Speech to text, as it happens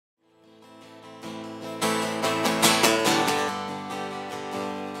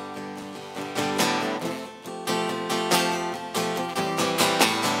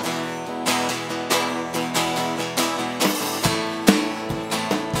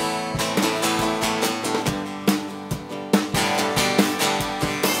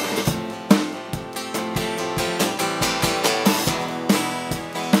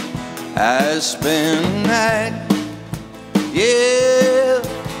I spent the night, yeah,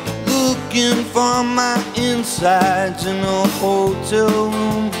 looking for my insides in a hotel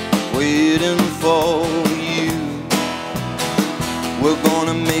room, waiting for you. We're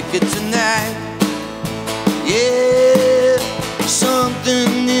gonna make it tonight, yeah.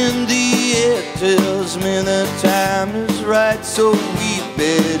 Something in the air tells me the time is right, so we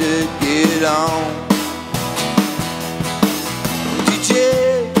better get on. DJ,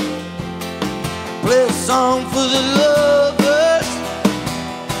 play a song for the lovers,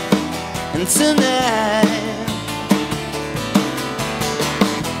 and tonight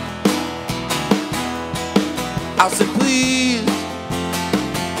I said please,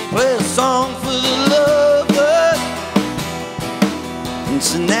 play a song for the lovers, and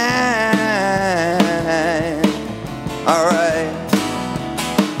tonight, alright.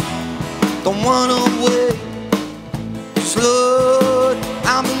 Don't wanna wait, slow.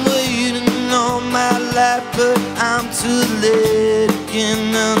 I've been waiting all my life, but I'm too late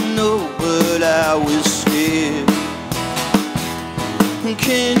again. I know, but I was scared. And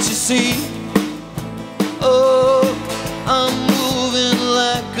can't you see? Oh, I'm moving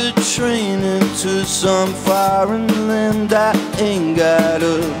like a train into some foreign land. I ain't got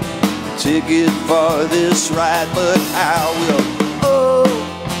a ticket for this ride, but I will. Oh,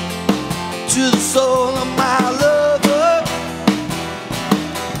 to the soul of my lover,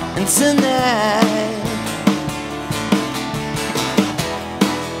 and tonight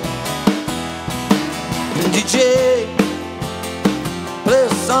DJ, play a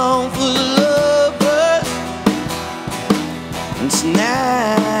song for the lovers, and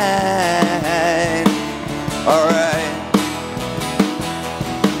tonight, alright.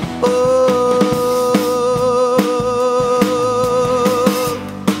 Oh,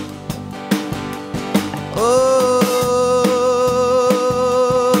 oh,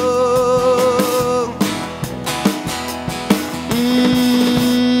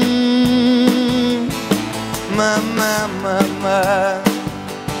 my,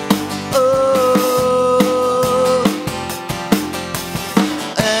 oh,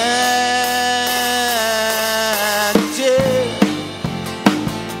 yeah,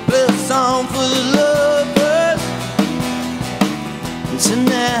 play a song for the lovers, and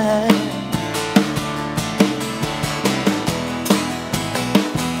tonight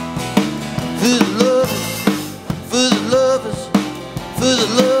for the lovers, for the lovers, for the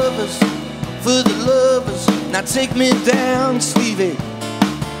lovers, for the lovers. Now take me down, Stevie.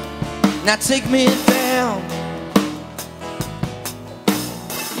 Now take me down.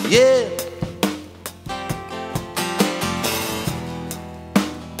 Yeah.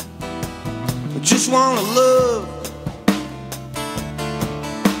 I just wanna love.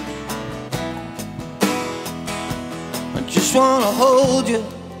 I just wanna hold you,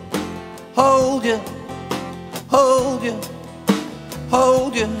 hold you, hold you,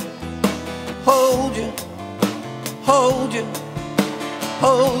 hold you, hold you, hold you,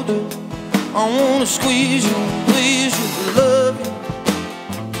 hold you. I wanna squeeze you, please you, love you.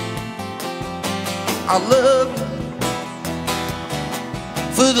 I love you.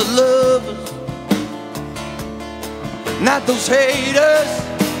 For the lovers, not those haters,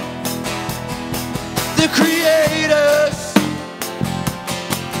 the creators.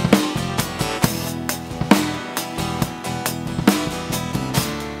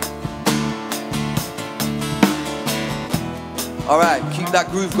 All right, keep that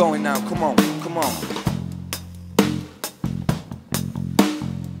groove going now. Come on, come on.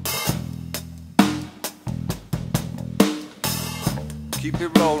 Keep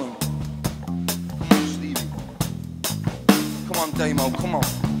it rolling. Come on, Stevie. Come on, Damo, come on.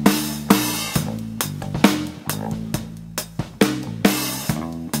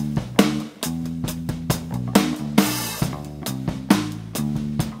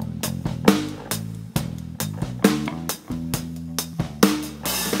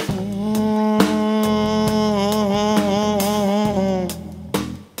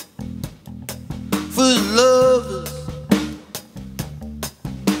 For the lovers,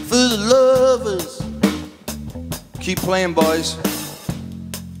 for the lovers. Keep playing, boys.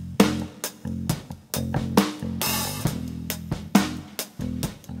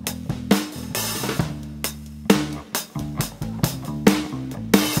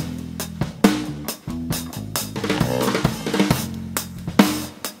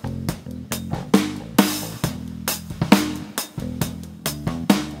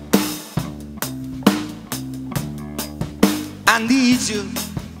 I need you.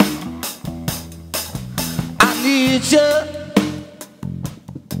 I need you.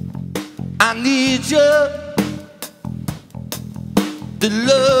 I need you. The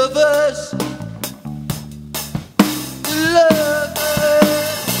lovers